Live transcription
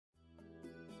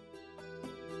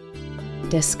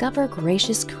Discover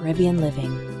gracious Caribbean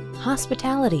living,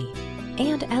 hospitality,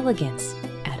 and elegance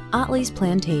at Ottleys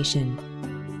Plantation.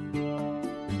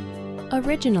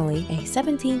 Originally a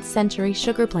 17th century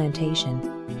sugar plantation,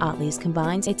 Ottleys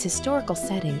combines its historical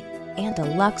setting and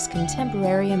deluxe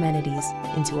contemporary amenities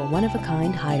into a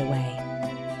one-of-a-kind hideaway.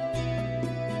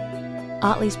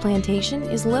 Ottleys Plantation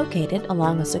is located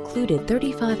along a secluded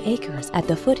 35 acres at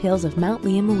the foothills of Mount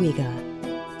Liamuiga.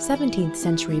 17th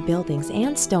century buildings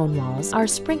and stone walls are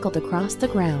sprinkled across the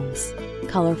grounds,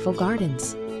 colorful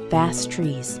gardens, vast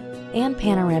trees, and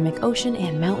panoramic ocean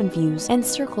and mountain views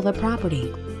encircle the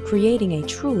property, creating a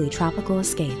truly tropical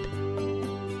escape.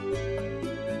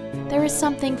 There is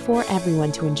something for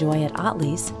everyone to enjoy at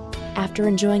Ottleys. After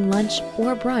enjoying lunch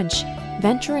or brunch,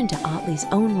 venture into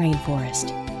Ottleys' own rainforest.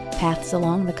 Paths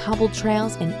along the cobbled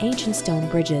trails and ancient stone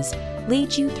bridges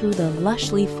lead you through the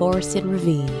lushly forested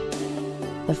ravine.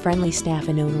 The friendly staff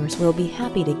and owners will be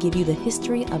happy to give you the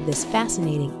history of this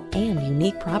fascinating and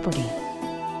unique property.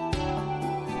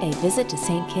 A visit to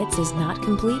St. Kitts is not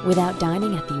complete without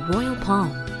dining at the Royal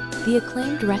Palm, the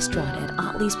acclaimed restaurant at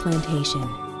Ottleys Plantation.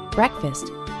 Breakfast,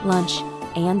 lunch,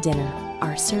 and dinner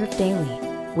are served daily,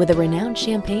 with a renowned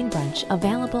champagne brunch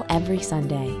available every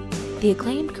Sunday. The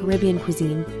acclaimed Caribbean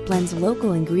cuisine blends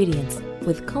local ingredients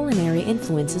with culinary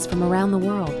influences from around the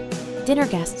world. Dinner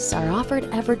guests are offered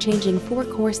ever-changing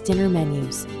 4-course dinner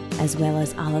menus, as well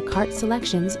as a la carte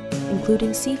selections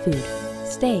including seafood,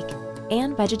 steak,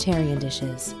 and vegetarian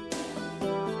dishes.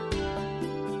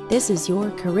 This is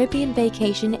your Caribbean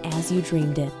vacation as you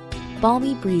dreamed it.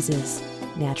 Balmy breezes,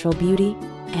 natural beauty,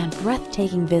 and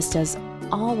breathtaking vistas,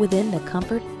 all within the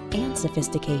comfort and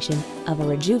sophistication of a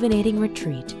rejuvenating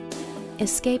retreat.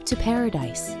 Escape to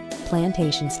paradise,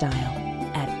 plantation style,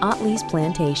 at Ottleys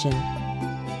Plantation.